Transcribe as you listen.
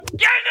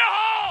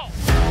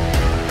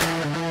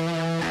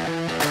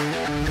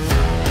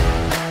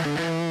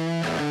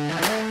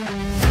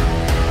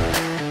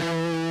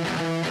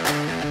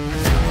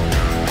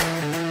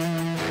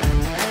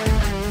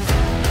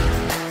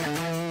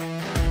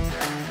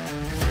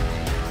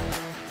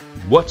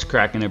What's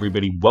cracking,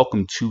 everybody?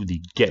 Welcome to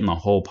the Get in the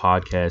Hole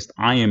podcast.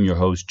 I am your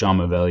host, John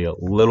Mavelli. A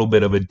little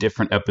bit of a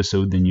different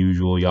episode than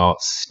usual, y'all.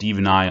 Steve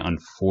and I,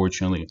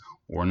 unfortunately,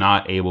 were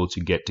not able to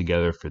get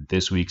together for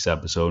this week's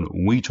episode.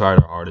 We tried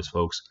our hardest,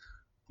 folks.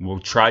 We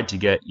tried to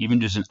get even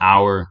just an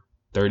hour,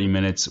 30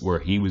 minutes where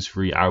he was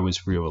free, I was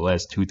free over the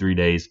last 2-3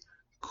 days.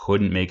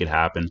 Couldn't make it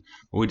happen.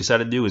 What we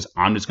decided to do is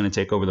I'm just going to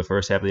take over the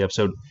first half of the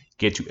episode,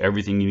 get you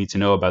everything you need to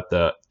know about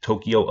the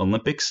Tokyo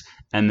Olympics,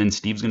 and then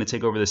Steve's going to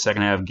take over the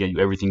second half, get you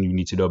everything you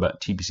need to know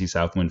about TPC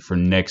Southwind for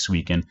next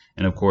weekend,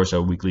 and of course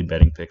our weekly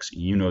betting picks.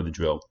 You know the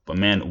drill. But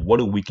man, what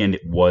a weekend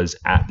it was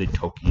at the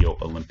Tokyo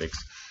Olympics.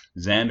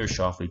 Xander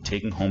Schauffele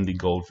taking home the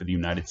gold for the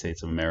United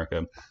States of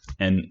America,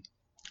 and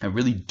I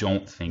really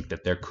don't think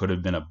that there could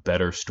have been a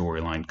better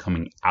storyline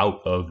coming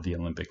out of the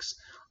Olympics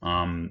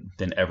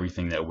than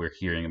everything that we're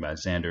hearing about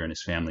Xander and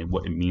his family,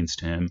 what it means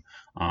to him.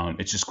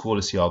 It's just cool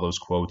to see all those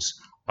quotes.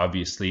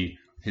 Obviously,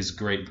 his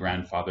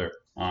great-grandfather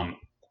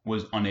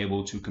was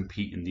unable to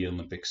compete in the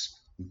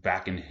Olympics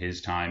back in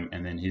his time,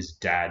 and then his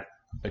dad,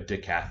 a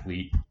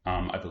decathlete,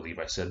 I believe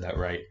I said that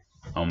right.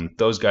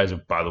 Those guys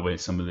are, by the way,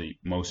 some of the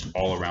most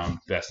all-around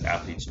best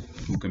athletes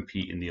who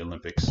compete in the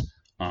Olympics.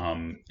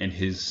 And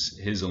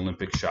his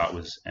Olympic shot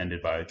was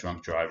ended by a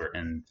drunk driver,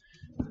 and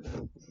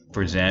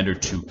for Xander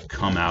to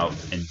come out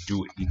and do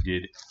what he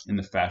did in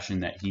the fashion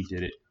that he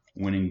did it,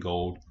 winning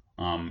gold,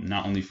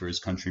 not only for his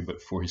country,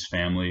 but for his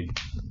family.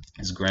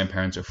 His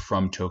grandparents are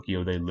from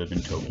Tokyo. They live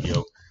in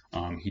Tokyo.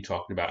 He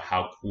talked about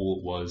how cool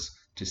it was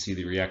to see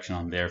the reaction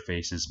on their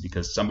faces,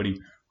 because somebody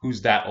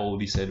who's that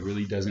old, he said,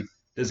 really doesn't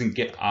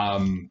get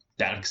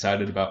that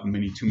excited about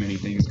too many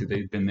things, because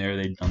they've been there,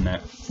 they've done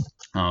that.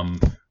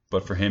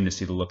 But for him to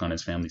see the look on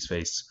his family's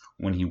face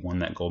when he won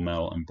that gold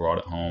medal and brought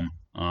it home,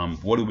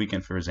 what a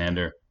weekend for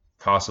Xander.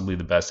 Possibly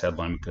the best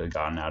headline we could have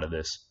gotten out of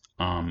this.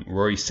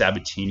 Rory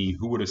Sabatini,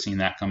 who would have seen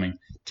that coming,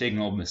 taking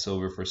home the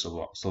silver for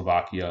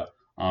Slovakia.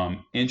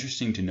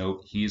 Interesting to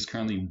note, he is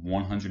currently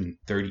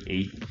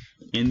 138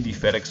 in the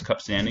FedEx Cup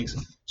standings.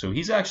 So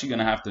he's actually going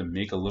to have to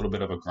make a little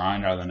bit of a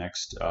grind out of the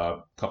next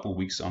couple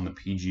weeks on the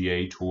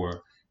PGA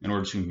Tour in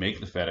order to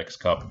make the FedEx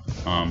Cup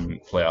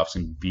playoffs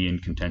and be in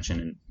contention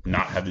and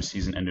not have the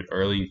season ended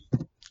early.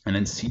 And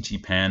then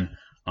CT Pan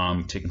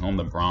taking home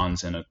the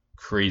bronze in a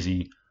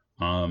crazy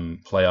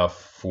playoff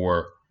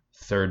for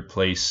third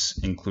place,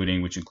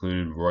 which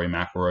included Rory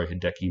McIlroy,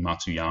 Hideki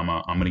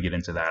Matsuyama. I'm going to get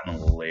into that in a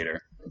little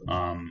later.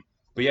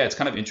 But yeah, it's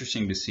kind of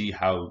interesting to see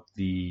how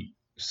the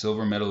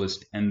silver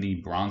medalist and the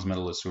bronze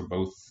medalist were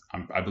both,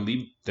 I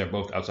believe they're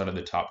both outside of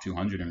the top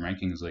 200 in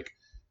rankings. Like,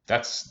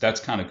 that's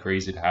kind of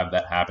crazy to have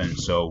that happen.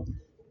 So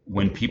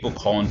when people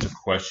call into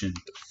question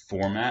the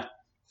format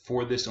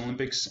for this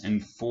Olympics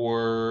and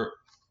for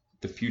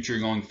the future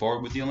going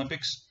forward with the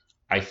Olympics,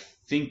 I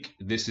think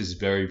this is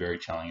very, very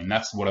telling. And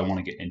that's what I want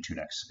to get into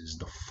next, is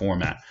the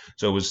format.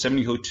 So it was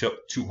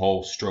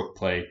 72-hole stroke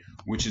play,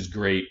 which is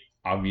great.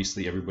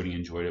 Obviously, everybody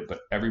enjoyed it,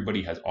 but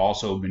everybody has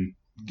also been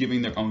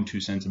giving their own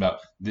 2 cents about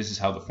this is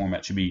how the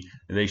format should be.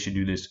 They should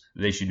do this.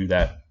 They should do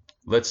that.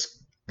 Let's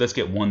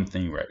get one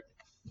thing right.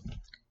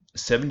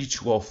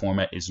 72-hole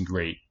format is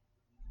great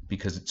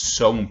because it's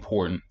so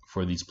important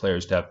for these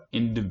players to have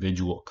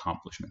individual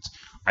accomplishments.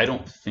 I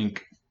don't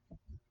think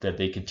that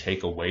they could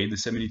take away the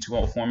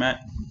 72-hole format,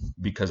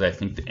 because I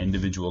think the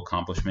individual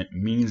accomplishment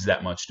means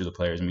that much to the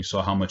players. And we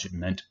saw how much it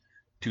meant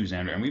to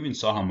Xander, and we even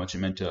saw how much it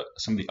meant to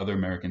some of the other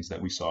Americans that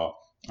we saw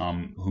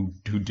who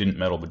didn't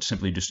medal, but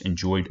simply just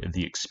enjoyed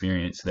the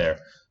experience there.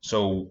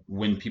 So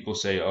when people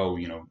say, oh,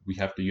 you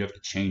have to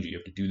change it, you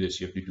have to do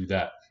this, you have to do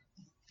that,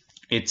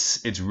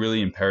 it's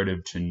really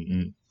imperative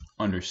to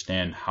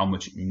understand how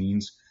much it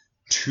means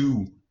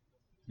to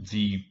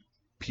the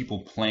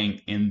people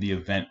playing in the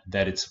event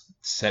that it's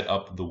set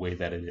up the way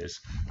that it is.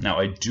 Now,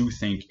 I do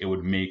think it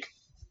would make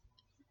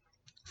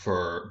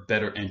for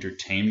better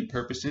entertainment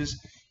purposes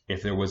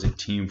if there was a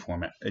team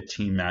format, a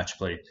team match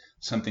play,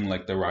 something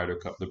like the Ryder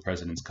Cup, the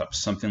President's Cup,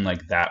 something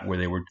like that, where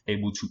they were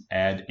able to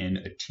add in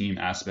a team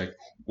aspect,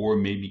 or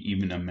maybe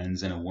even a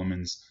men's and a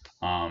women's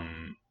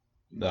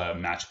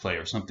match play,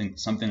 or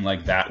something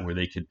like that, where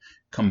they could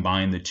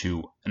combine the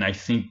two. And I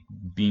think,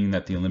 being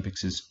that the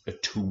Olympics is a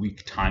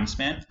 2-week time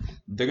span,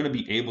 they're going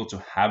to be able to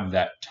have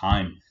that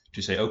time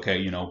to say,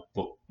 okay,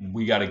 but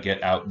we got to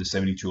get out the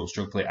 72-hole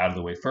stroke play out of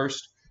the way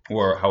first,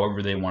 or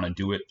however they want to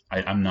do it.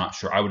 I'm not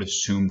sure. I would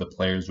assume the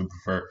players would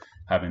prefer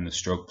having the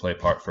stroke play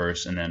part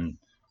first and then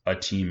a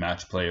team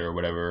match play or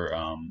whatever,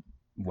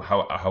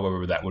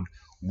 however that would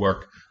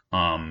work,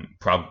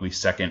 probably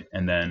second,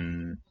 and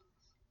then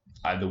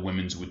the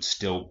women's would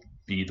still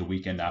be the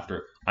weekend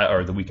after,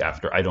 or the week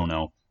after. I don't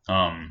know.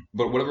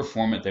 But whatever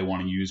format they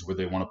want to use, where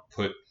they want to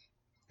put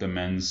the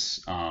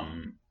men's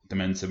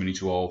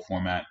 72-hole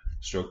format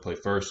stroke play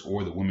first,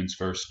 or the women's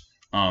first,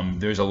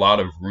 there's a lot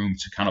of room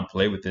to kind of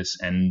play with this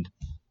and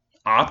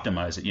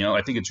optimize it.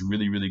 I think it's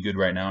really, really good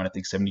right now, and I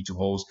think 72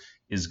 holes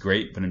is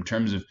great. But in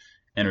terms of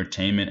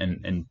entertainment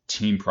and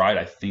team pride,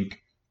 I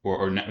think,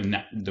 or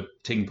the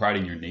taking pride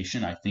in your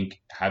nation, I think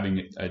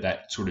having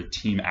that sort of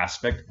team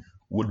aspect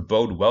would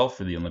bode well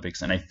for the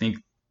Olympics. And I think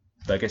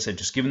like I said,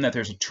 just given that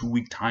there's a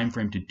 2-week time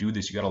frame to do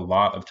this, you got a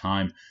lot of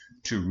time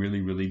to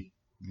really, really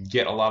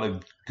get a lot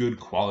of good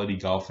quality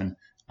golfing.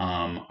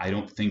 I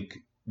don't think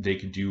they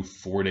could do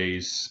 4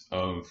 days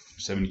of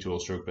 72-hole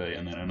stroke play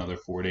and then another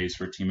 4 days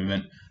for a team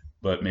event,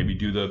 but maybe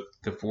do the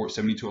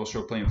 72-hole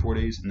stroke play in 4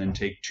 days and then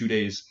take 2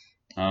 days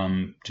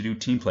to do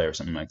team play or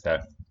something like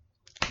that.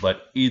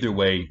 But either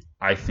way,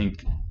 I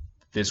think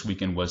this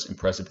weekend was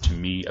impressive to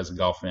me as a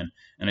golf fan,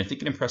 and I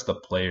think it impressed the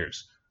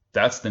players.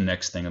 That's the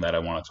next thing that I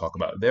want to talk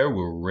about. There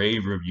were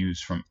rave reviews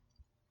from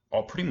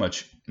pretty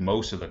much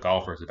most of the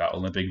golfers about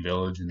Olympic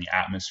Village and the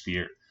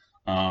atmosphere,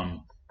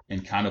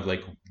 and kind of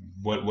like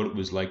what it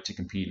was like to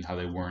compete and how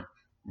they weren't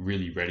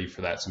really ready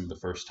for that. Some of the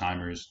first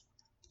timers,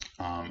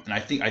 and I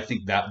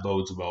think that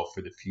bodes well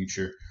for the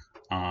future.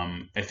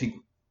 I think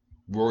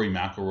Rory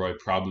McIlroy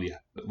probably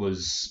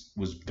was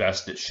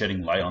best at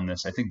shedding light on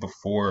this. I think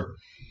before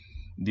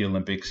the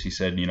Olympics, he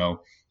said,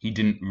 he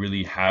didn't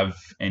really have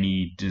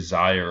any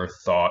desire or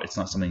thought. It's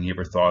not something he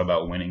ever thought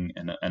about winning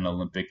an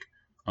Olympic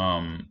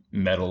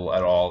medal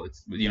at all.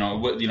 It's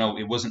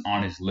it wasn't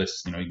on his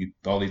list.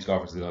 All these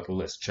golfers got the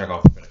list. Check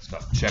off FedEx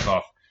Cup. Check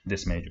off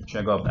this major.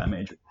 Check off that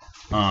major.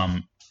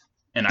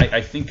 And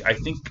I think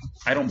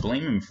I don't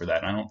blame him for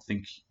that. I don't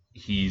think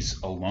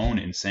he's alone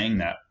in saying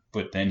that.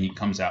 But then he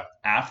comes out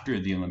after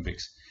the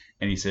Olympics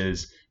and he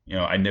says,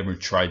 I never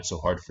tried so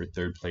hard for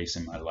third place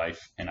in my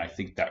life. And I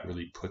think that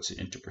really puts it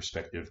into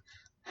perspective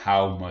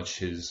how much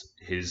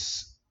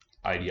his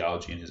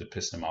ideology and his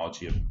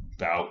epistemology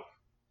about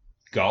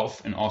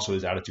golf and also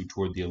his attitude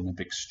toward the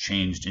Olympics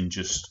changed in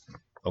just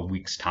a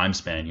week's time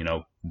span.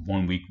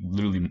 1 week,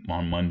 literally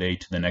on Monday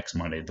to the next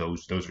Monday.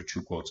 Those are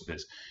 2 quotes of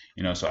his.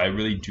 So I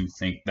really do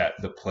think that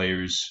the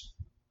players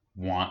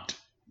want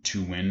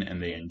to win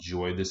and they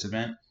enjoy this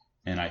event.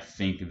 And I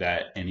think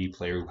that any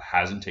player who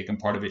hasn't taken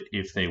part of it,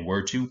 if they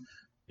were to,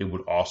 it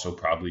would also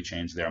probably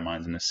change their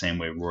minds in the same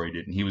way Rory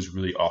did. And he was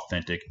really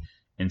authentic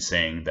in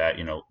saying that,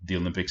 the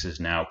Olympics is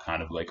now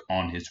kind of like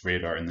on his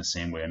radar in the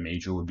same way a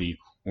major would be,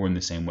 or in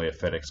the same way a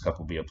FedEx Cup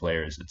will be of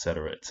players, et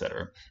cetera, et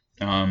cetera.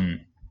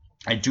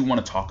 I do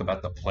want to talk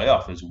about the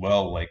playoff as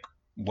well. Like,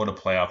 what a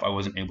playoff. I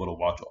wasn't able to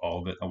watch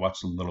all of it. I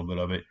watched a little bit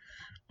of it.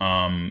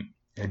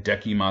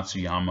 Hideki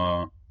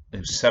Matsuyama, a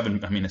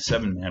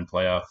 7-man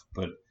playoff,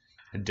 but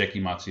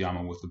Hideki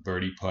Matsuyama with the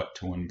birdie putt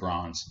to win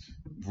bronze,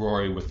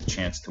 Rory with the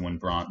chance to win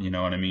bronze. You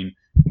know what I mean?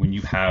 When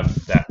you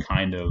have that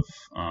kind of,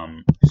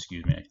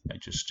 excuse me, I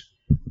just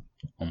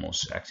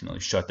almost accidentally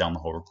shut down the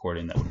whole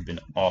recording. That would have been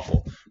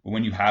awful. But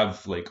when you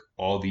have like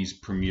all these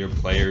premier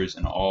players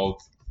and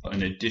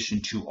in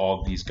addition to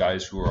all of these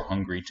guys who are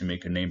hungry to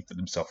make a name for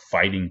themselves,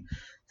 fighting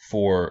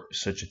for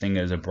such a thing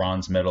as a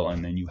bronze medal,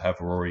 and then you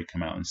have Rory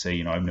come out and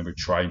say, I've never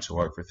tried so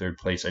hard for third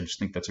place. I just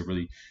think that's a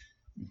really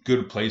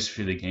good place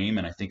for the game,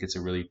 and I think it's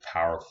a really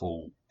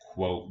powerful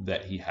quote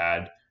that he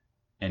had,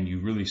 and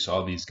you really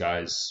saw these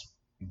guys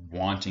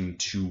wanting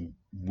to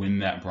win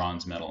that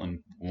bronze medal and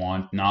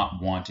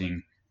not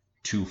wanting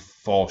to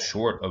fall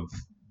short of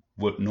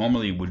what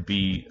normally would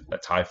be a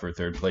tie for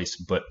third place,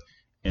 but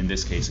in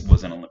this case it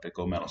was an Olympic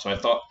gold medal. So I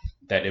thought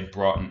that it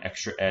brought an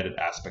extra added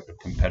aspect of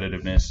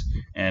competitiveness,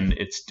 and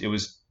it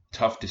was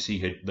tough to see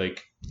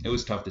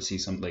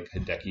some like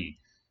Hideki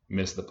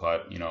miss the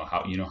putt.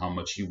 How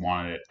much he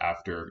wanted it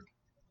after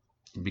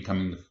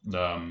becoming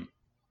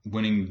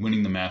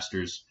winning the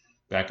Masters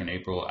back in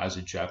April as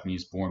a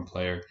Japanese-born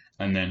player,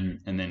 and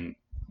then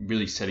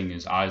really setting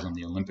his eyes on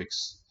the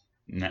Olympics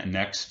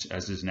next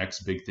as his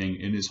next big thing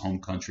in his home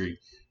country.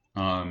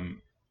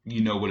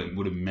 What it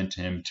would have meant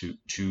to him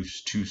to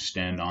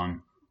stand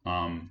on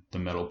the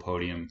medal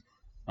podium,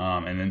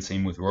 and then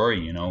same with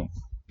Rory.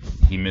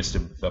 He missed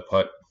a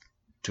putt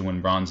to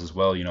win bronze as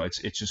well.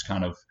 It's just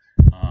kind of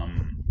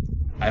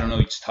I don't know.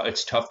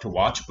 It's tough to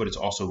watch, but it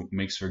also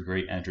makes for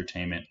great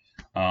entertainment.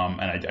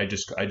 And I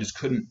just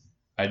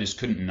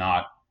couldn't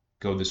not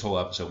go this whole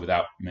episode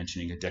without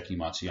mentioning Hideki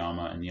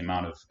Matsuyama and the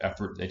amount of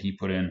effort that he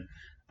put in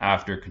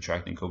after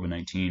contracting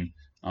COVID-19,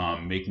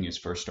 making his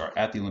first start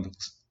at the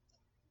Olympics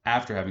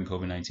after having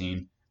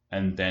COVID-19,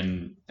 and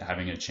then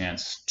having a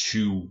chance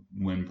to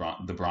win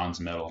the bronze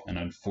medal. And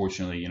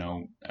unfortunately,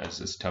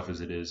 as tough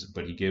as it is,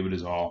 but he gave it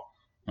his all.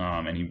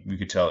 And you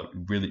could tell it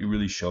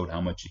really showed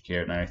how much he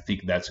cared. And I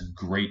think that's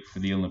great for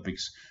the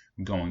Olympics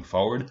going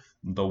forward.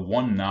 The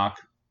one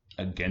knock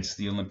against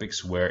the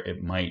Olympics where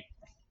it might,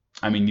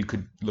 you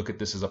could look at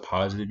this as a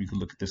positive, you could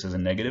look at this as a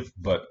negative,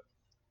 but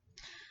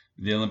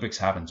the Olympics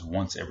happens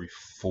once every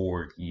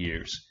 4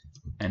 years.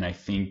 And I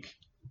think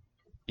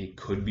it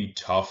could be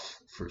tough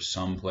for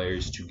some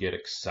players to get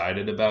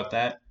excited about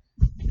that.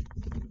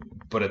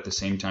 But at the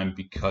same time,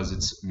 because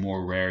it's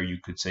more rare, you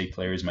could say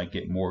players might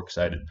get more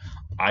excited.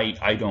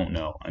 I don't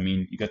know.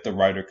 You got the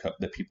Ryder Cup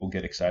that people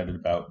get excited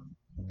about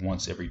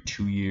once every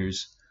 2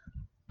 years.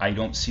 I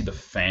don't see the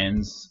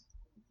fans.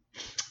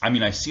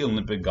 I see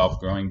Olympic golf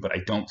growing, but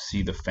I don't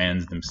see the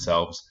fans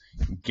themselves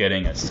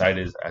getting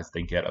excited as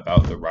they get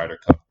about the Ryder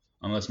Cup,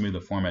 unless maybe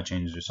the format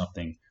changes or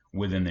something,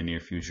 within the near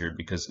future,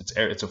 because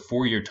it's a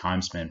 4-year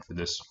time span for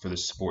this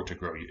sport to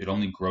grow. It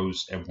only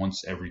grows at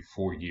once every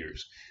 4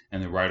 years,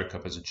 and the Ryder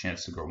Cup has a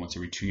chance to grow once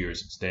every 2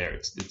 years. It's there.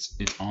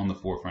 It's on the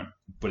forefront,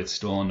 but it's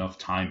still enough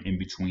time in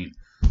between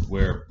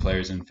where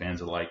players and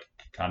fans alike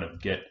kind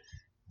of get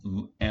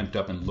amped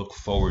up and look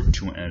forward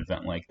to an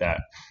event like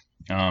that.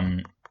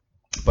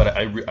 But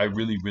I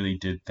really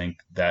did think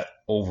that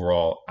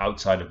overall,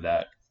 outside of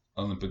that,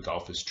 Olympic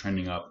golf is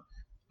trending up.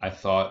 I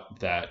thought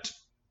that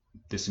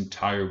this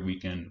entire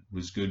weekend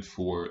was good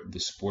for the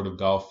sport of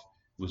golf,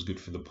 was good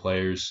for the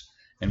players,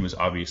 and was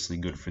obviously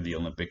good for the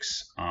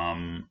Olympics.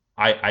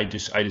 I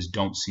just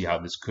don't see how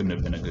this couldn't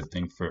have been a good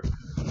thing for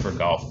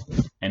golf.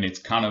 And it's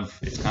kind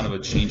of a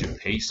change of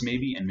pace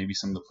maybe, and maybe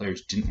some of the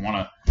players didn't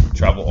want to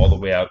travel all the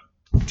way out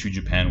to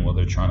Japan while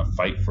they're trying to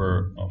fight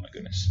for, oh my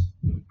goodness.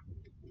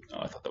 Oh,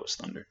 I thought that was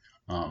thunder.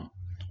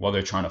 While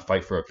they're trying to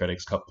fight for a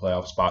FedEx Cup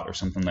playoff spot or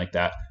something like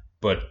that.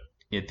 But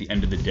at the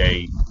end of the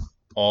day,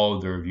 all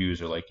of the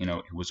reviews are like,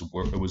 it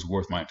was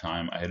worth my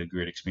time. I had a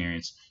great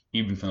experience,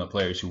 even from the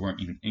players who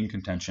weren't even in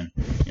contention.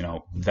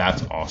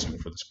 That's awesome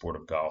for the sport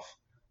of golf.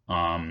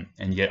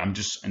 And yet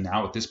and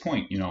now at this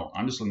point,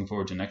 I'm just looking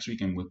forward to next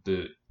weekend with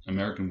the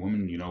American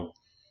women.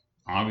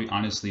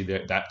 Honestly,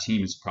 that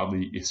team is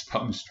probably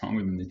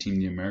stronger than the team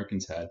the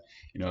Americans had.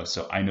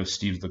 So I know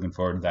Steve's looking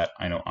forward to that.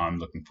 I know I'm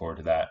looking forward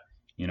to that.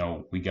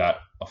 We got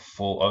a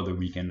full other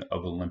weekend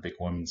of Olympic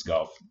women's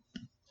golf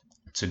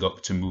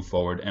to move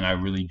forward, and I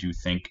really do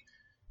think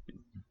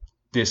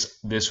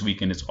this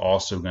weekend is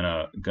also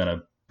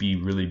gonna be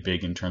really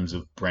big in terms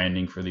of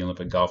branding for the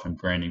Olympic golf and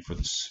branding for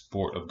the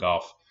sport of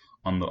golf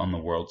on the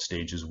world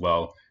stage as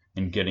well,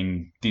 and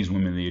getting these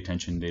women the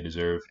attention they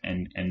deserve,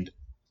 and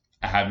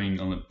having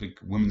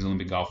women's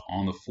Olympic golf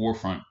on the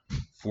forefront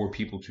for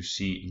people to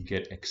see and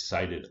get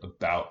excited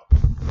about.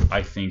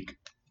 I think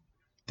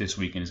this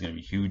weekend is going to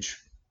be huge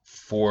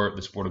for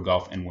the sport of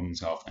golf and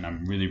women's golf, and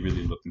I'm really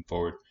looking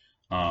forward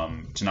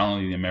to not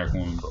only the American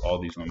women, but all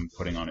these women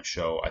putting on a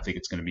show. I think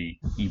it's going to be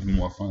even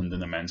more fun than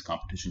the men's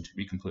competition, to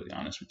be completely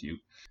honest with you.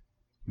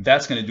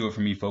 That's going to do it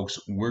for me, folks.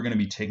 We're going to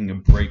be taking a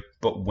break,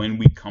 but when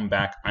we come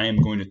back, I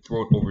am going to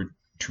throw it over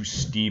to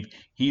Steve.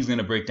 He's going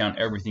to break down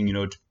everything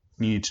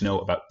needed to know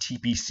about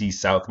TPC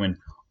Southwind,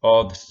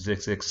 all the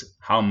statistics,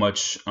 how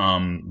much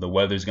the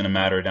weather is going to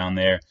matter down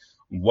there,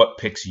 what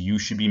picks you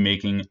should be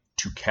making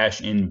to cash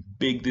in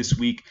big this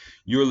week.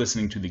 You're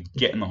listening to the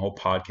Get in the Hole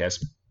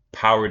podcast,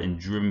 powered and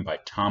driven by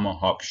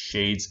Tomahawk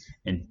Shades.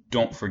 And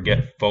don't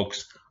forget,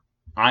 folks,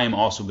 I am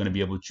also going to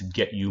be able to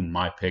get you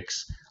my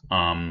picks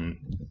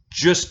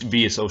just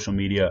via social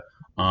media.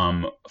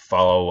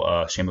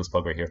 Follow, shameless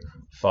plug right here,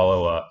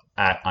 follow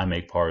at I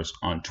Make Pars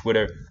on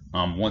Twitter.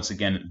 Once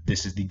again,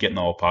 this is the Get in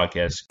the Hole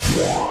podcast.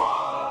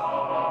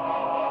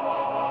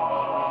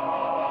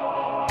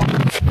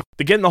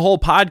 The Get in the Hole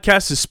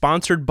podcast is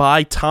sponsored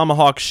by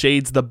Tomahawk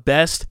Shades, the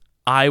best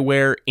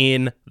eyewear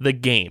in the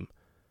game.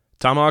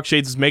 Tomahawk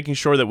Shades is making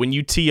sure that when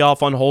you tee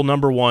off on hole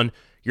number 1,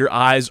 your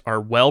eyes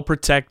are well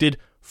protected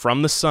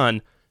from the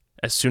sun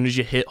as soon as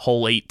you hit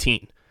hole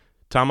 18.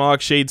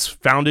 Tomahawk Shades,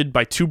 founded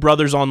by two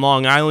brothers on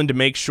Long Island, to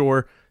make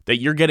sure that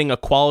you're getting a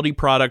quality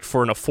product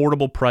for an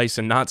affordable price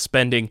and not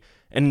spending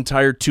an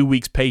entire 2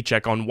 weeks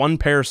paycheck on one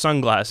pair of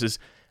sunglasses,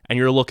 and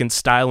you're looking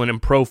styling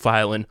and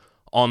profiling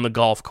on the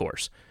golf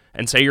course.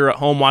 And say you're at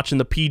home watching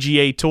the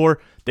PGA Tour,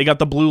 they got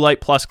the Blue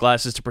Light Plus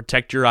glasses to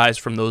protect your eyes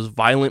from those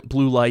violent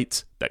blue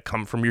lights that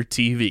come from your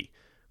TV.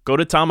 Go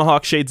to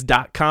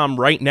TomahawkShades.com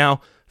right now,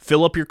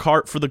 fill up your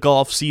cart for the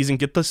golf season,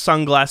 get the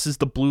sunglasses,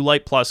 the Blue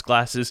Light Plus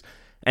glasses,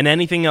 and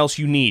anything else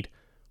you need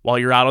while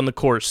you're out on the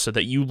course so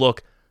that you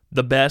look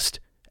the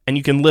best and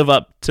you can live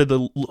up to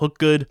the look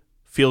good,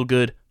 feel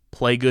good,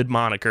 play good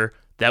moniker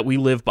that we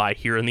live by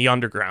here in the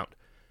underground.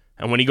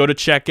 And when you go to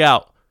check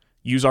out,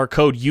 use our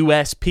code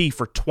USP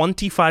for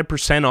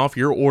 25% off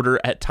your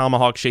order at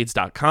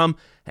TomahawkShades.com,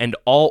 and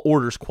all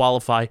orders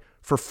qualify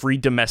for free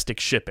domestic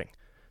shipping.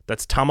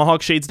 That's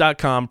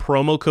TomahawkShades.com,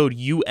 promo code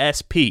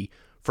USP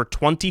for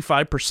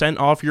 25%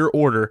 off your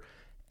order,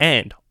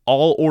 and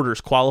all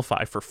orders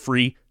qualify for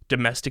free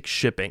domestic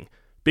shipping.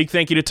 Big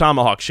thank you to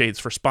Tomahawk Shades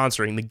for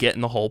sponsoring the Get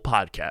in the Hole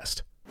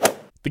podcast.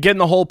 The Get in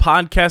the Hole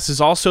podcast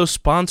is also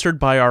sponsored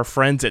by our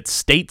friends at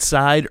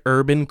Stateside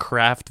Urban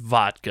Craft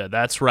Vodka.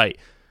 That's right.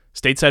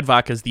 Stateside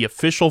Vodka is the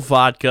official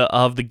vodka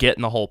of the Get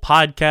in the Hole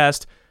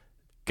podcast.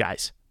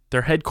 Guys,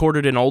 they're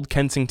headquartered in Old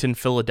Kensington,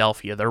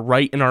 Philadelphia. They're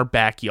right in our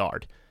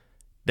backyard.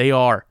 They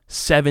are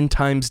 7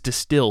 times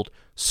distilled,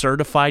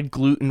 certified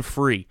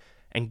gluten-free.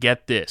 And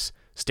get this,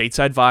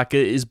 Stateside Vodka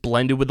is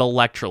blended with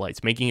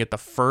electrolytes, making it the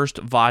first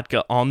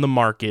vodka on the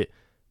market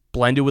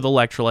blended with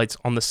electrolytes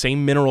on the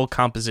same mineral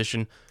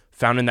composition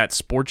found in that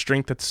sports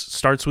drink that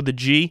starts with a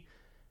G,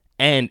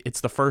 and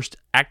it's the first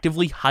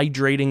actively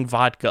hydrating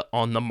vodka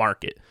on the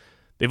market.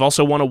 They've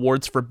also won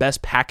awards for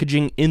best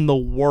packaging in the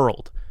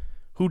world.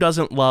 Who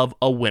doesn't love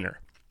a winner?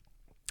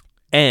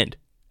 And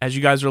as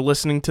you guys are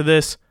listening to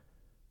this,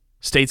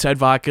 Stateside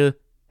Vodka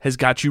has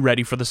got you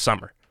ready for the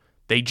summer.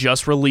 They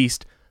just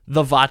released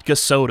the vodka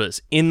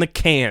sodas in the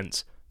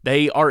cans,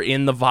 They are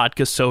in the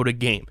vodka soda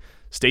game.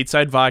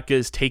 Stateside Vodka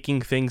is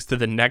taking things to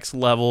the next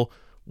level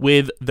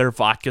with their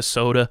vodka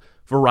soda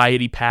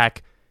variety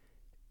pack.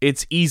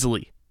 It's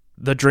easily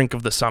the drink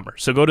of the summer.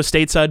 So go to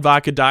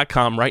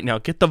statesidevodka.com right now.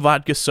 Get the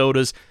vodka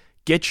sodas.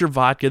 Get your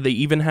vodka. They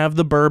even have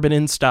the bourbon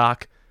in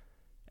stock.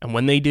 And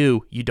when they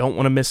do, you don't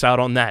want to miss out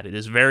on that. It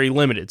is very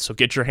limited. So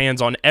get your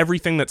hands on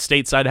everything that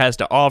Stateside has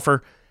to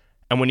offer.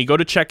 And when you go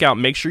to checkout,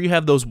 make sure you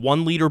have those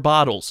 1 liter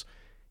bottles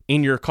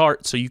in your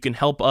cart so you can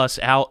help us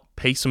out,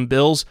 pay some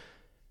bills.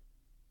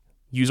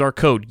 Use our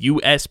code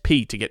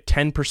USP to get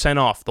 10%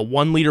 off the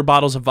 1 liter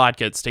bottles of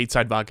vodka at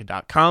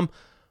statesidevodka.com.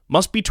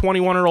 Must be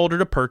 21 or older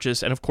to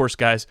purchase. And of course,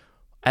 guys,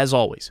 as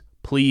always,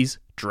 please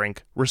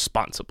drink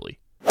responsibly.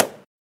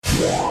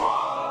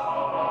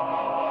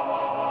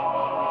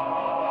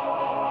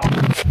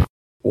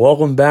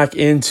 Welcome back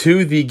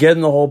into the Get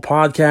in the Hole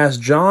podcast.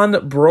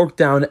 John broke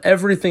down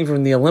everything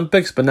from the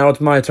Olympics, but now it's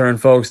my turn,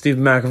 folks.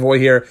 Stephen McAvoy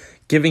here,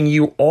 giving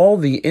you all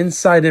the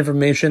inside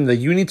information that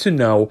you need to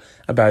know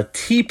about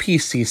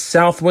TPC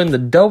Southwind, the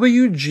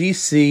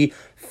WGC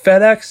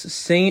FedEx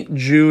St.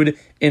 Jude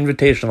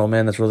Invitational.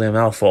 Man, that's really a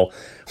mouthful.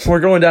 We're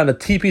going down to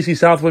TPC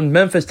Southwind,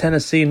 Memphis,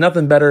 Tennessee.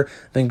 Nothing better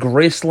than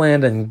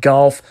Graceland and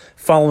golf,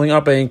 following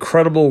up an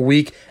incredible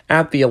week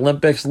at the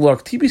Olympics.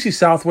 Look, TPC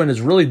Southwind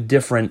is really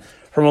different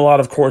from a lot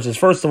of courses.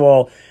 First of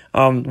all,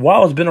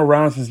 while it's been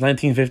around since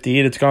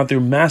 1958, it's gone through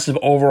massive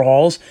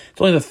overhauls.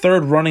 It's only the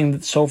third running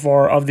so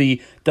far of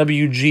the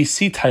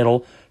WGC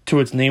title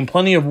to its name.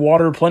 Plenty of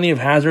water, plenty of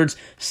hazards,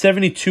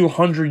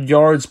 7,200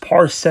 yards,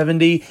 par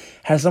 70,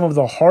 has some of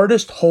the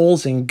hardest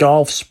holes in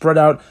golf spread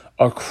out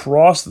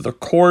across the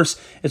course.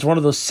 It's one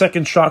of those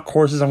second shot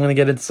courses. I'm going to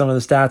get into some of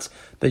the stats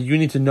that you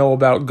need to know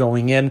about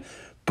going in.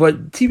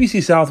 But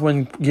TPC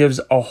Southwind gives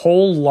a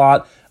whole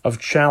lot of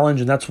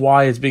challenge, and that's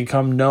why it's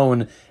become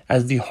known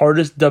as the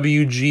hardest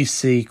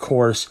WGC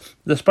course.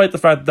 Despite the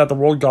fact that the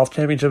World Golf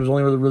Championship has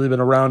only really been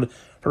around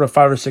for about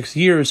 5 or 6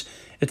 years,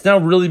 it's now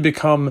really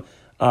become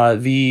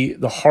the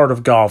heart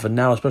of golf. And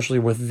now, especially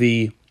with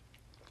the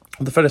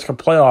FedEx Cup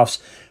playoffs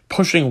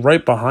pushing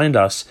right behind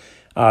us,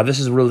 this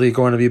is really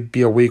going to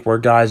be a week where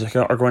guys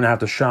are going to have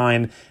to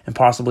shine and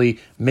possibly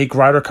make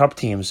Ryder Cup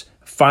teams,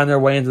 find their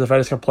way into the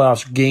FedEx Cup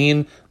playoffs,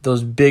 gain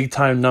those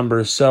big-time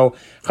numbers. So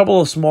a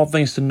couple of small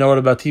things to note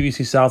about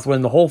TPC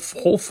Southwind. The whole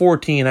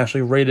 14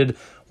 actually rated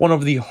one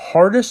of the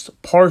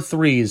hardest par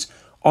 3s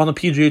on the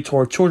PGA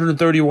Tour,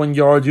 231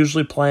 yards,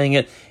 usually playing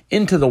it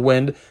into the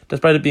wind.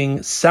 Despite it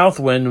being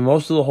southwind,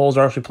 most of the holes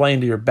are actually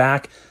playing to your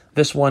back.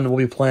 This one will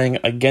be playing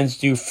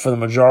against you for the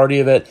majority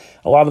of it.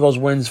 A lot of those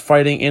winds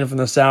fighting in from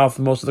the south.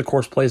 Most of the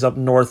course plays up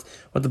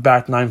north, with the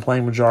back nine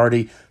playing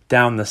majority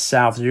down the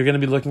south. So you're going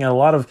to be looking at a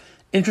lot of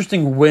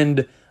interesting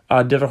wind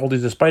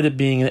difficulties, despite it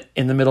being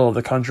in the middle of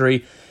the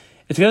country.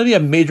 It's going to be a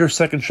major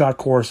second shot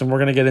course, and we're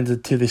going to get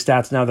into the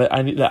stats now that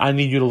I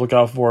need you to look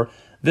out for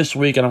this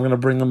week, and I'm going to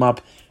bring them up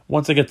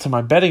once I get to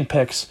my betting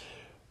picks.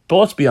 But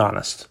let's be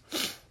honest.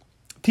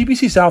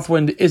 TPC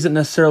Southwind isn't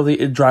necessarily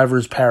a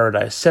driver's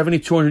paradise.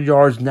 7,200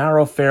 yards,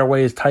 narrow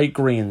fairways, tight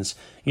greens.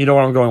 You know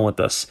where I'm going with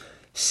this.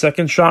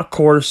 Second shot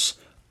course.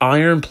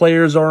 Iron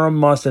players are a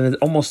must, and it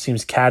almost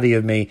seems catty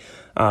of me,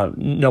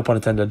 no pun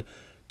intended,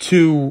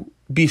 to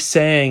be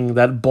saying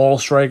that ball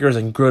strikers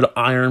and good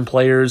iron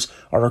players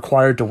are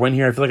required to win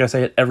here. I feel like I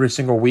say it every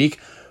single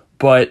week,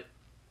 but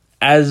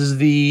as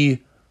the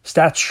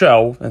stats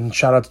show, and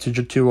shout out to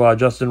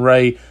Justin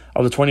Ray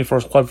of the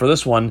 21st Club for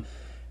this one,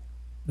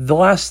 the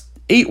last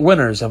 8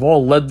 winners have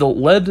all led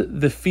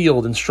the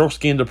field in strokes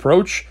gained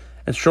approach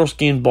and strokes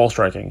gained ball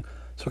striking.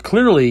 So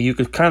clearly you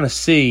could kind of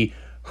see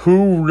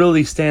who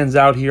really stands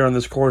out here on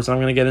this course. I'm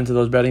going to get into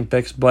those betting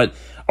picks, but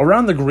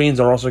around the greens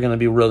are also going to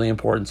be really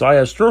important. So I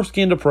have strokes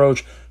gained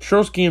approach,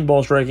 strokes gained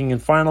ball striking,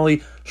 and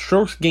finally,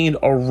 strokes gained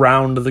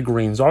around the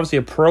greens. Obviously,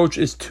 approach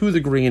is to the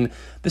green.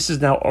 This is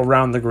now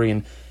around the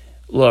green.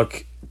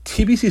 Look,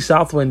 TPC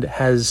Southwind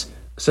has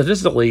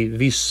statistically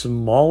the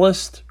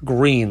smallest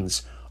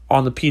greens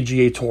on the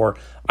PGA Tour.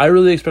 I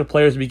really expect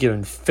players to be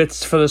given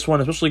fits for this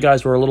one, especially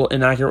guys who are a little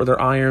inaccurate with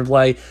their iron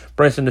play.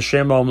 Bryson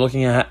DeChambeau, I'm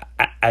looking at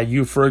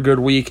you for a good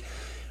week.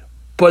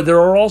 But there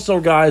are also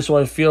guys who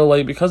I feel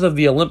like, because of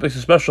the Olympics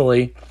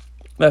especially,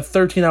 that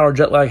 13-hour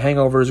jet lag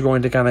hangover is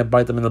going to kind of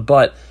bite them in the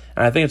butt.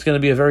 And I think it's going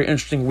to be a very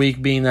interesting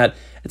week, being that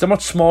it's a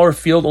much smaller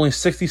field. Only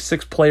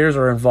 66 players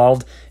are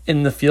involved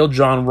in the field.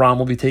 Jon Rahm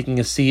will be taking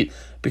a seat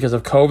because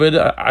of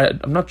COVID.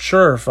 I'm not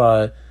sure if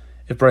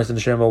Bryson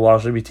DeChambeau will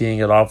actually be teeing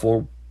it off.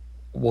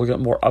 We'll get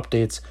more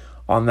updates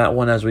on that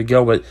one as we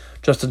go. But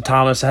Justin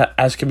Thomas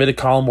has committed.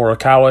 Colin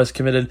Morikawa has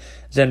committed.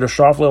 Xander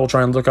Schauffele will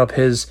try and look up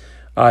his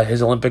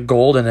Olympic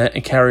gold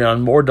and carry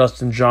on more.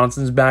 Dustin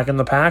Johnson's back in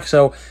the pack.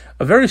 So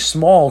a very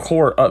small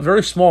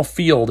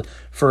field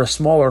for a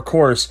smaller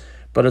course,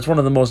 but it's one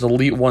of the most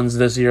elite ones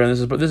this year. And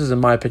this is in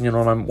my opinion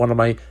one of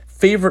my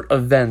favorite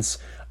events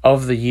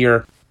of the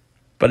year.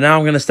 But now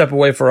I'm going to step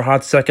away for a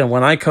hot second.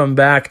 When I come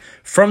back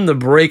from the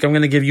break, I'm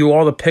going to give you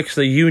all the picks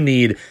that you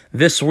need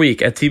this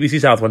week at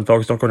TPC Southwind,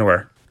 folks. Don't go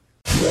anywhere.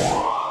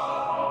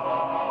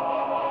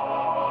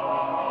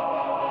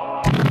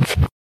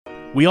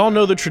 We all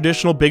know the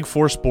traditional Big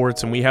Four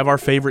sports, and we have our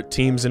favorite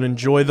teams and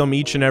enjoy them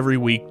each and every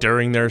week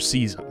during their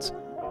seasons.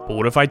 But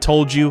what if I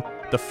told you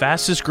the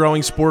fastest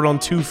growing sport on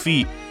 2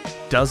 feet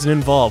doesn't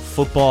involve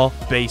football,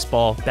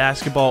 baseball,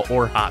 basketball,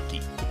 or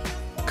hockey?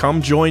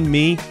 Come join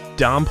me,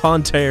 Dom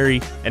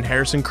Ponteri, and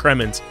Harrison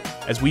Cremens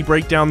as we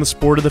break down the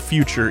sport of the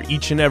future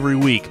each and every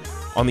week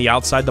on the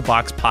Outside the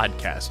Box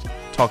podcast,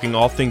 talking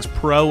all things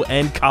pro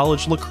and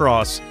college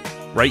lacrosse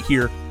right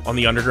here on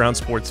the Underground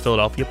Sports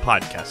Philadelphia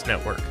Podcast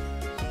Network.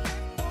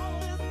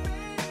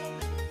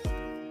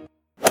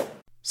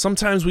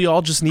 Sometimes we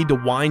all just need to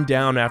wind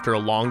down after a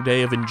long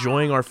day of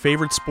enjoying our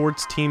favorite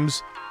sports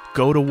teams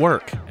go to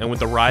work. And with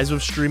the rise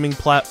of streaming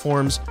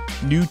platforms,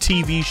 new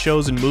TV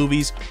shows and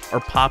movies are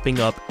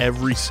popping up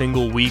every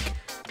single week,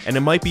 and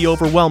it might be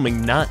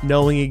overwhelming not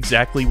knowing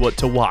exactly what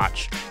to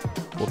watch.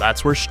 Well,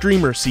 that's where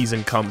Streamer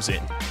Season comes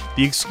in,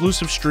 the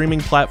exclusive streaming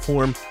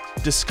platform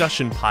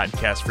discussion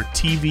podcast for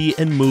TV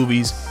and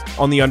movies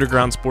on the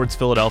Underground Sports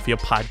Philadelphia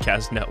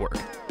Podcast Network.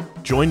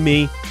 Join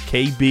me,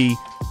 KB,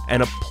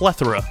 and a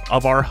plethora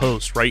of our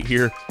hosts right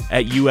here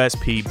at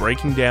USP,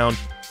 breaking down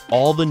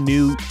all the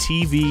new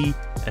TV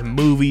and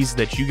movies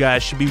that you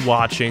guys should be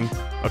watching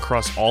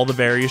across all the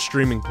various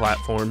streaming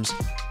platforms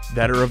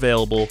that are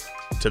available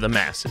to the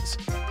masses.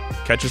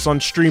 Catch us on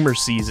Streamer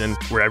Season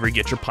wherever you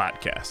get your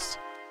podcasts.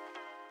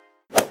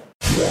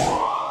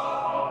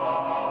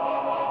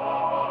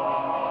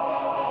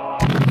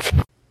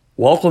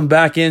 Welcome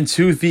back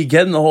into the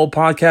Getting the Whole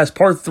podcast,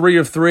 part 3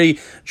 of 3.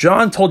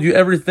 John told you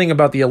everything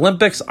about the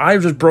Olympics. I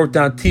just broke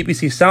down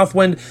TPC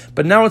Southwind,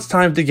 but now it's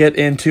time to get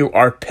into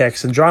our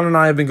picks. And John and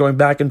I have been going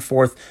back and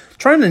forth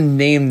trying to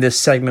name this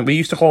segment. We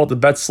used to call it the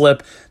bet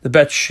slip, the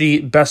bet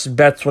sheet, best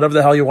bets, whatever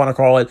the hell you want to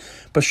call it.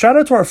 But shout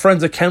out to our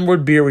friends at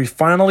Kenwood Beer. We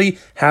finally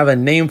have a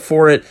name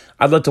for it.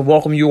 I'd like to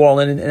welcome you all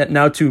in. And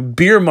now to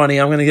Beer Money,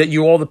 I'm going to get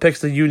you all the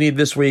picks that you need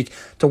this week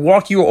to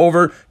walk you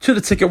over to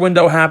the ticket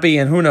window happy.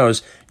 And who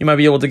knows, you might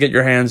be able to get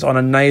your hands on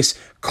a nice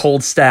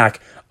cold stack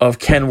of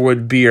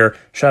Kenwood beer.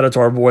 Shout out to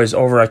our boys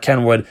over at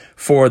Kenwood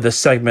for this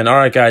segment. All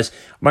right, guys,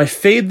 my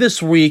fade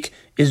this week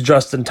is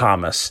Justin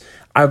Thomas.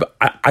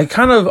 I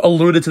kind of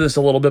alluded to this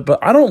a little bit, but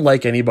I don't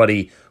like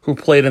anybody who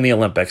played in the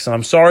Olympics. And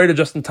I'm sorry to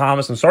Justin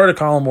Thomas. I'm sorry to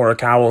Colin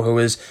Morikawa, who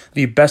is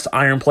the best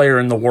iron player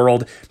in the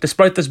world.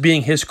 Despite this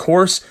being his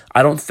course,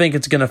 I don't think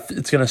it's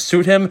gonna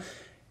suit him.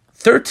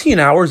 13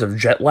 hours of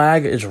jet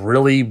lag is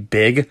really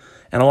big.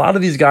 And a lot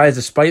of these guys,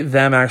 despite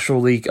them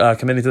actually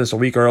committing to this a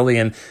week early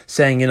and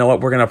saying, you know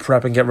what, we're going to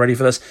prep and get ready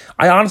for this,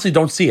 I honestly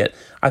don't see it.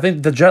 I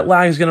think the jet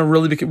lag is going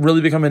to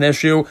really become an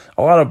issue.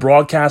 A lot of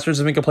broadcasters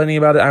have been complaining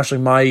about it.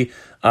 Actually,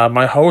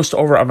 my host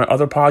over on my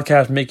other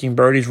podcast, Making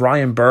Birdies,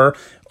 Ryan Burr,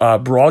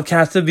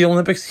 broadcasted the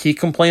Olympics. He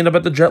complained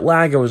about the jet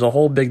lag. It was a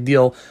whole big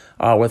deal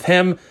with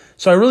him.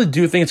 So I really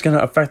do think it's going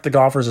to affect the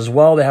golfers as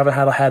well. They haven't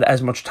had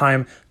as much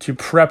time to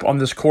prep on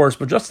this course.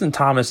 But Justin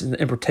Thomas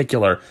in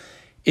particular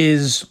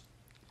is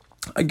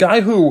a guy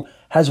who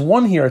has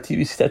won here at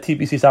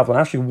TPC Southwind,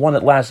 actually won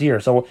it last year.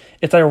 So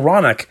it's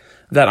ironic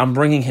that I'm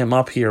bringing him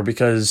up here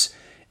because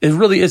it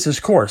really is his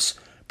course.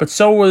 But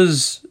so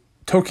was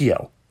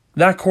Tokyo.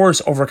 That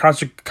course over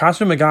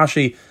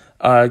Katsumagashi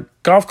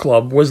Golf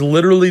Club was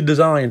literally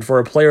designed for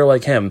a player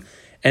like him,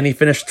 and he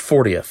finished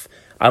 40th.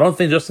 I don't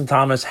think Justin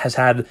Thomas has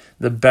had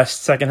the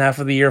best second half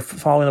of the year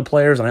following the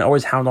players, and I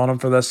always hound on him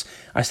for this.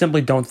 I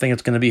simply don't think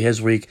it's going to be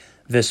his week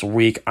this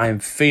week. I am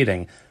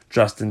fading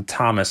Justin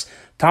Thomas.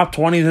 Top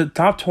 20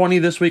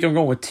 this week, I'm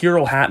going with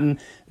Tyrrell Hatton,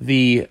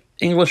 the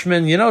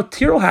Englishman. You know,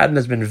 Tyrrell Hatton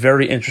has been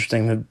very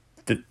interesting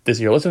this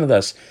year. Listen to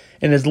this.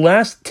 In his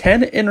last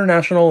 10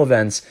 international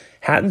events,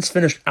 Hatton's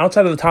finished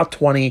outside of the top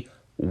 20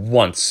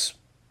 once.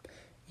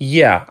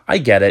 Yeah, I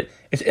get it.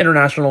 It's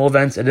international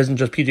events. It isn't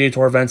just PGA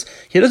Tour events.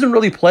 He doesn't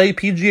really play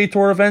PGA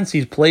Tour events.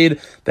 He's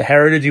played the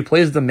Heritage. He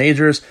plays the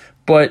majors.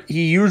 But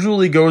he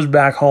usually goes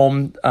back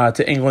home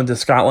to England, to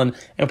Scotland,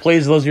 and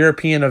plays those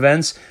European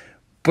events.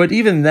 But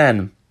even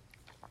then,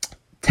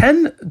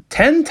 10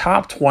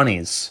 top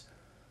 20s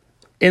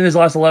in his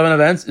last 11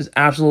 events is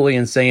absolutely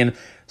insane.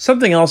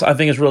 Something else I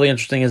think is really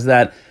interesting is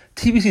that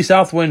TPC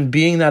Southwind,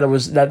 being that it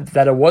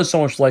was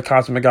so much like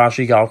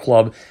Katsumagashi Golf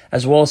Club,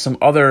 as well as some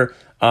other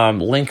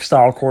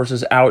link-style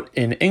courses out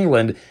in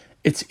England,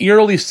 it's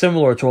eerily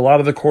similar to a lot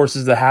of the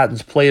courses that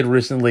Hatton's played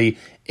recently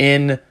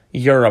in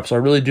Europe. So I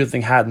really do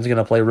think Hatton's going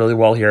to play really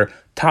well here.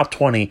 Top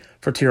 20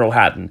 for Tyrrell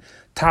Hatton.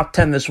 Top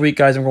 10 this week,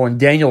 guys. I'm going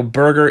Daniel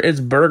Berger. It's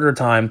burger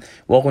time.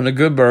 Welcome to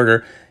Good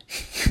Burger.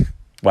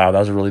 Wow, that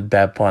was a really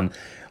bad pun.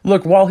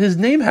 Look, while his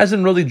name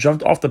hasn't really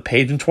jumped off the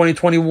page in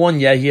 2021,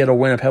 yeah, he had a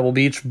win at Pebble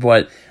Beach,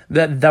 but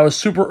that was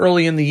super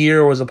early in the year.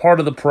 It was a part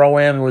of the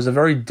Pro-Am. It was a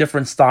very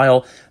different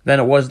style than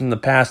it was in the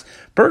past.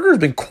 Berger's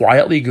been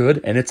quietly good,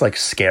 and it's like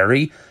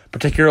scary,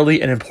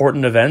 particularly in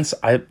important events.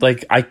 I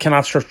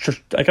cannot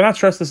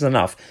stress this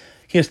enough.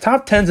 He has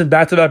top 10s in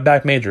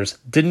back-to-back majors.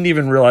 Didn't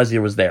even realize he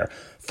was there.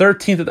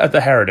 13th at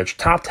the Heritage.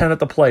 Top 10 at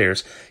the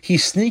Players.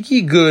 He's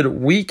sneaky good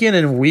week in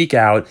and week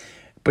out.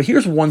 But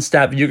here's one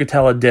stat that you could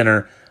tell at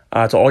dinner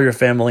to all your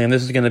family, and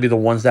this is going to be the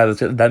one stat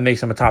that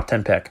makes him a top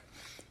 10 pick.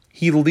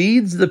 He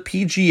leads the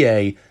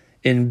PGA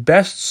in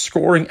best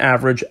scoring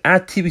average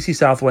at TPC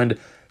Southwind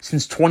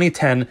since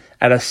 2010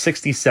 at a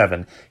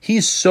 67.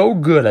 He's so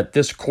good at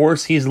this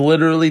course. He's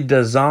literally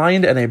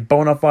designed and a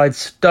bona fide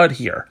stud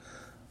here.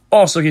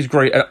 Also, he's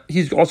great.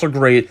 He's also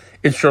great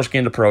in strokes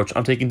gained approach.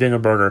 I'm taking Daniel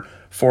Berger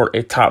for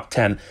a top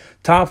 10.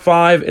 Top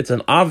 5, it's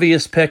an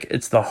obvious pick.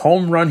 It's the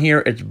home run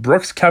here. It's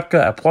Brooks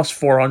Koepka at plus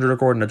 400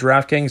 according to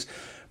DraftKings.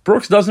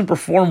 Brooks doesn't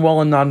perform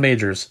well in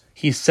non-majors.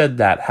 He said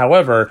that.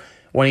 However,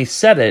 when he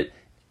said it,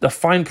 the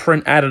fine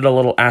print added a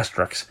little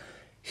asterisk.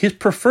 His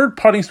preferred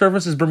putting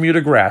surface is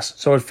Bermuda grass,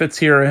 so it fits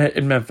here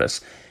in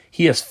Memphis.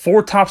 He has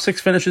 4 top 6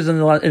 finishes in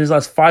his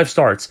last 5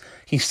 starts.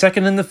 He's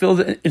second in the field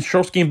in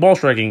strokes gained ball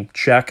striking,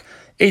 check.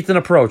 8th in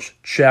approach,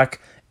 check.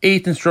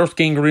 8th in strokes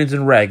gained greens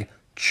and reg,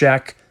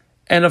 check.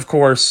 And of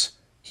course,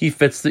 he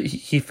fits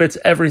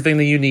everything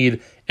that you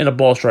need in a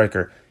ball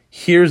striker.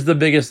 Here's the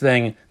biggest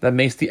thing that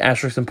makes the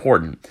asterisk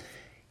important.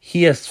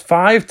 He has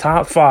 5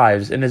 top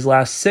 5s in his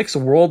last 6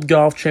 World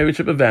Golf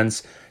Championship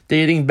events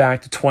dating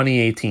back to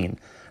 2018.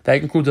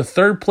 That includes a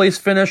 3rd place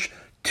finish,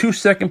 2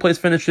 2nd place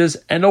finishes,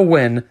 and a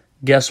win.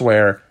 Guess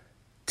where?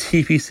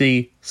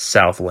 TPC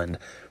Southwind.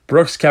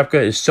 Brooks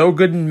Koepka is so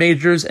good in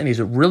majors, and he's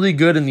really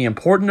good in the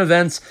important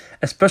events,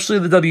 especially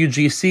the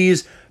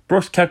WGCs.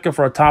 Brooks Koepka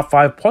for a top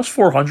 5 plus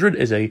 400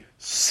 is a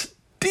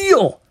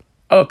steal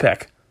of a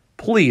pick.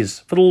 Please,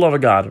 for the love of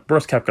God,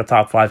 Brooks Koepka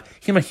top 5.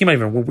 He might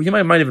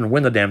even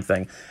win the damn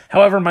thing.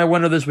 However, my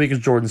winner this week is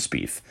Jordan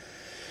Spieth.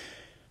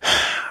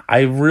 I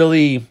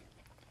really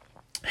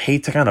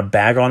hate to kind of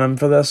bag on him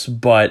for this,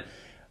 but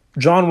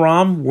Jon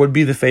Rahm would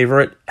be the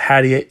favorite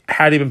had he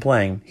been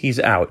playing. He's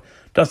out.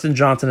 Dustin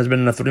Johnson has been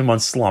in a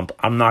 3-month slump.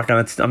 I'm not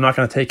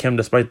gonna take him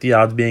despite the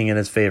odds being in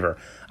his favor.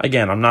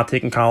 Again, I'm not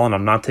taking Colin.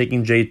 I'm not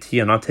taking JT.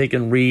 I'm not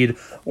taking Reed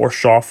or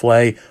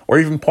Schauffele or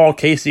even Paul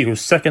Casey, who's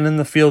second in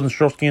the field in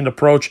strokes gained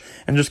approach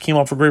and just came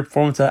off a great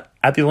performance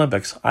at the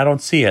Olympics. I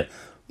don't see it.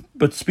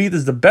 But Spieth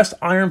is the best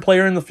iron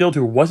player in the field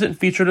who wasn't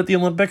featured at the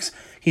Olympics.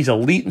 He's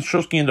elite in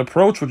strokes gained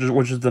approach,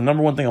 which is the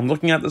number one thing I'm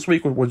looking at this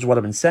week, which is what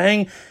I've been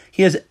saying.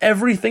 He has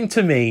everything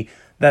to me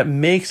that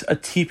makes a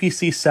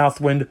TPC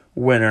Southwind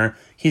winner.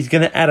 He's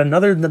going to add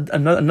another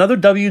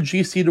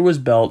WGC to his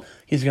belt.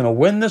 He's going to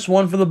win this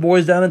one for the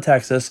boys down in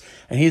Texas,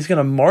 and he's going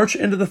to march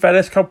into the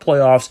FedEx Cup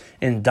playoffs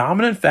in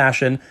dominant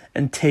fashion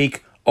and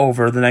take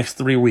over the next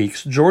 3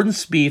 weeks. Jordan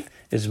Spieth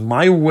is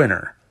my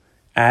winner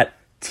at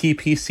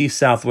TPC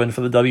Southwind for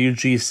the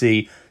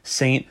WGC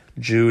St.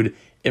 Jude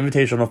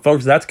Invitational.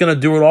 Folks, that's going to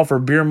do it all for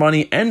Beer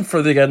Money and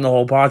for the Get in the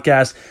Hole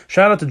podcast.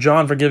 Shout out to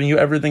John for giving you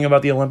everything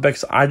about the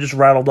Olympics. I just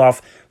rattled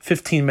off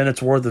 15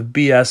 minutes worth of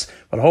BS,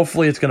 but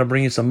hopefully it's going to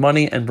bring you some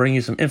money and bring you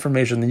some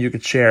information that you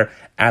could share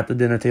at the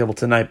dinner table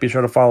tonight. Be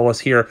sure to follow us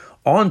here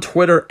on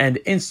Twitter and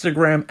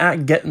Instagram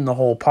at Get in the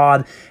Hole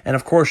Pod. And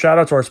of course, shout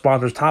out to our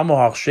sponsors,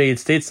 Tomahawk Shade,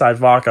 Stateside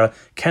Vodka,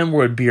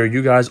 Kenwood Beer.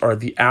 You guys are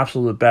the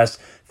absolute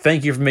best.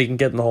 Thank you for making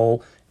Get in the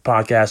Hole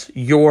podcast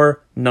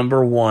your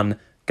number one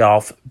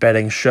golf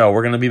betting show.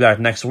 We're going to be back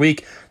next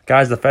week.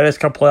 Guys, the FedEx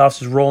Cup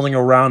playoffs is rolling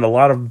around. A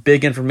lot of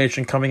big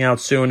information coming out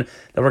soon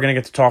that we're going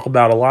to get to talk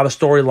about. A lot of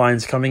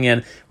storylines coming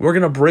in. We're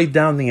going to break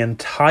down the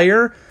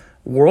entire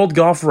world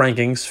golf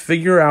rankings,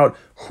 figure out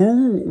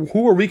who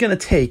are we going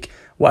to take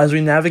as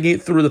we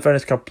navigate through the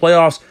FedEx Cup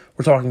playoffs.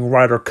 We're talking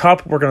Ryder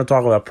Cup. We're going to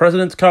talk about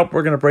President's Cup.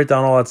 We're going to break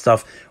down all that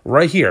stuff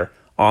right here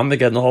on the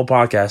Get in the Hole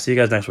podcast. See you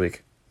guys next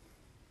week.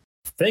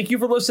 Thank you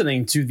for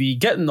listening to the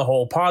Get in the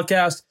Hole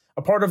podcast,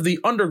 a part of the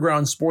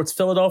Underground Sports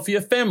Philadelphia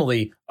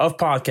family of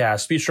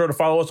podcasts. Be sure to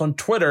follow us on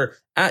Twitter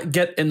at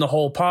Get in the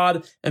Hole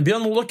Pod and be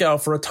on the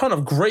lookout for a ton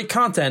of great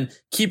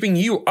content keeping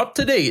you up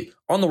to date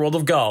on the world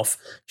of golf.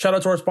 Shout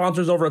out to our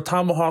sponsors over at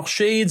Tomahawk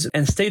Shades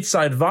and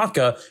Stateside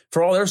Vodka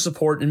for all their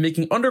support in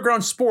making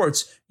Underground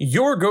Sports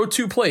your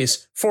go-to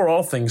place for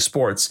all things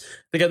sports.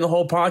 The Get in the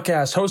Hole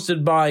podcast,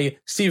 hosted by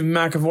Stephen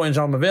McAvoy and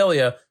John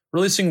Mavalia,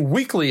 releasing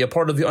weekly, a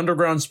part of the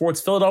Underground Sports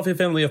Philadelphia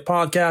family of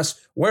podcasts,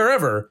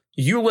 wherever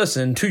you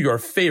listen to your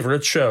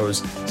favorite shows.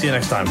 See you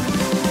next time.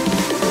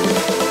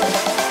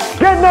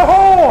 Get in the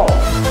hole!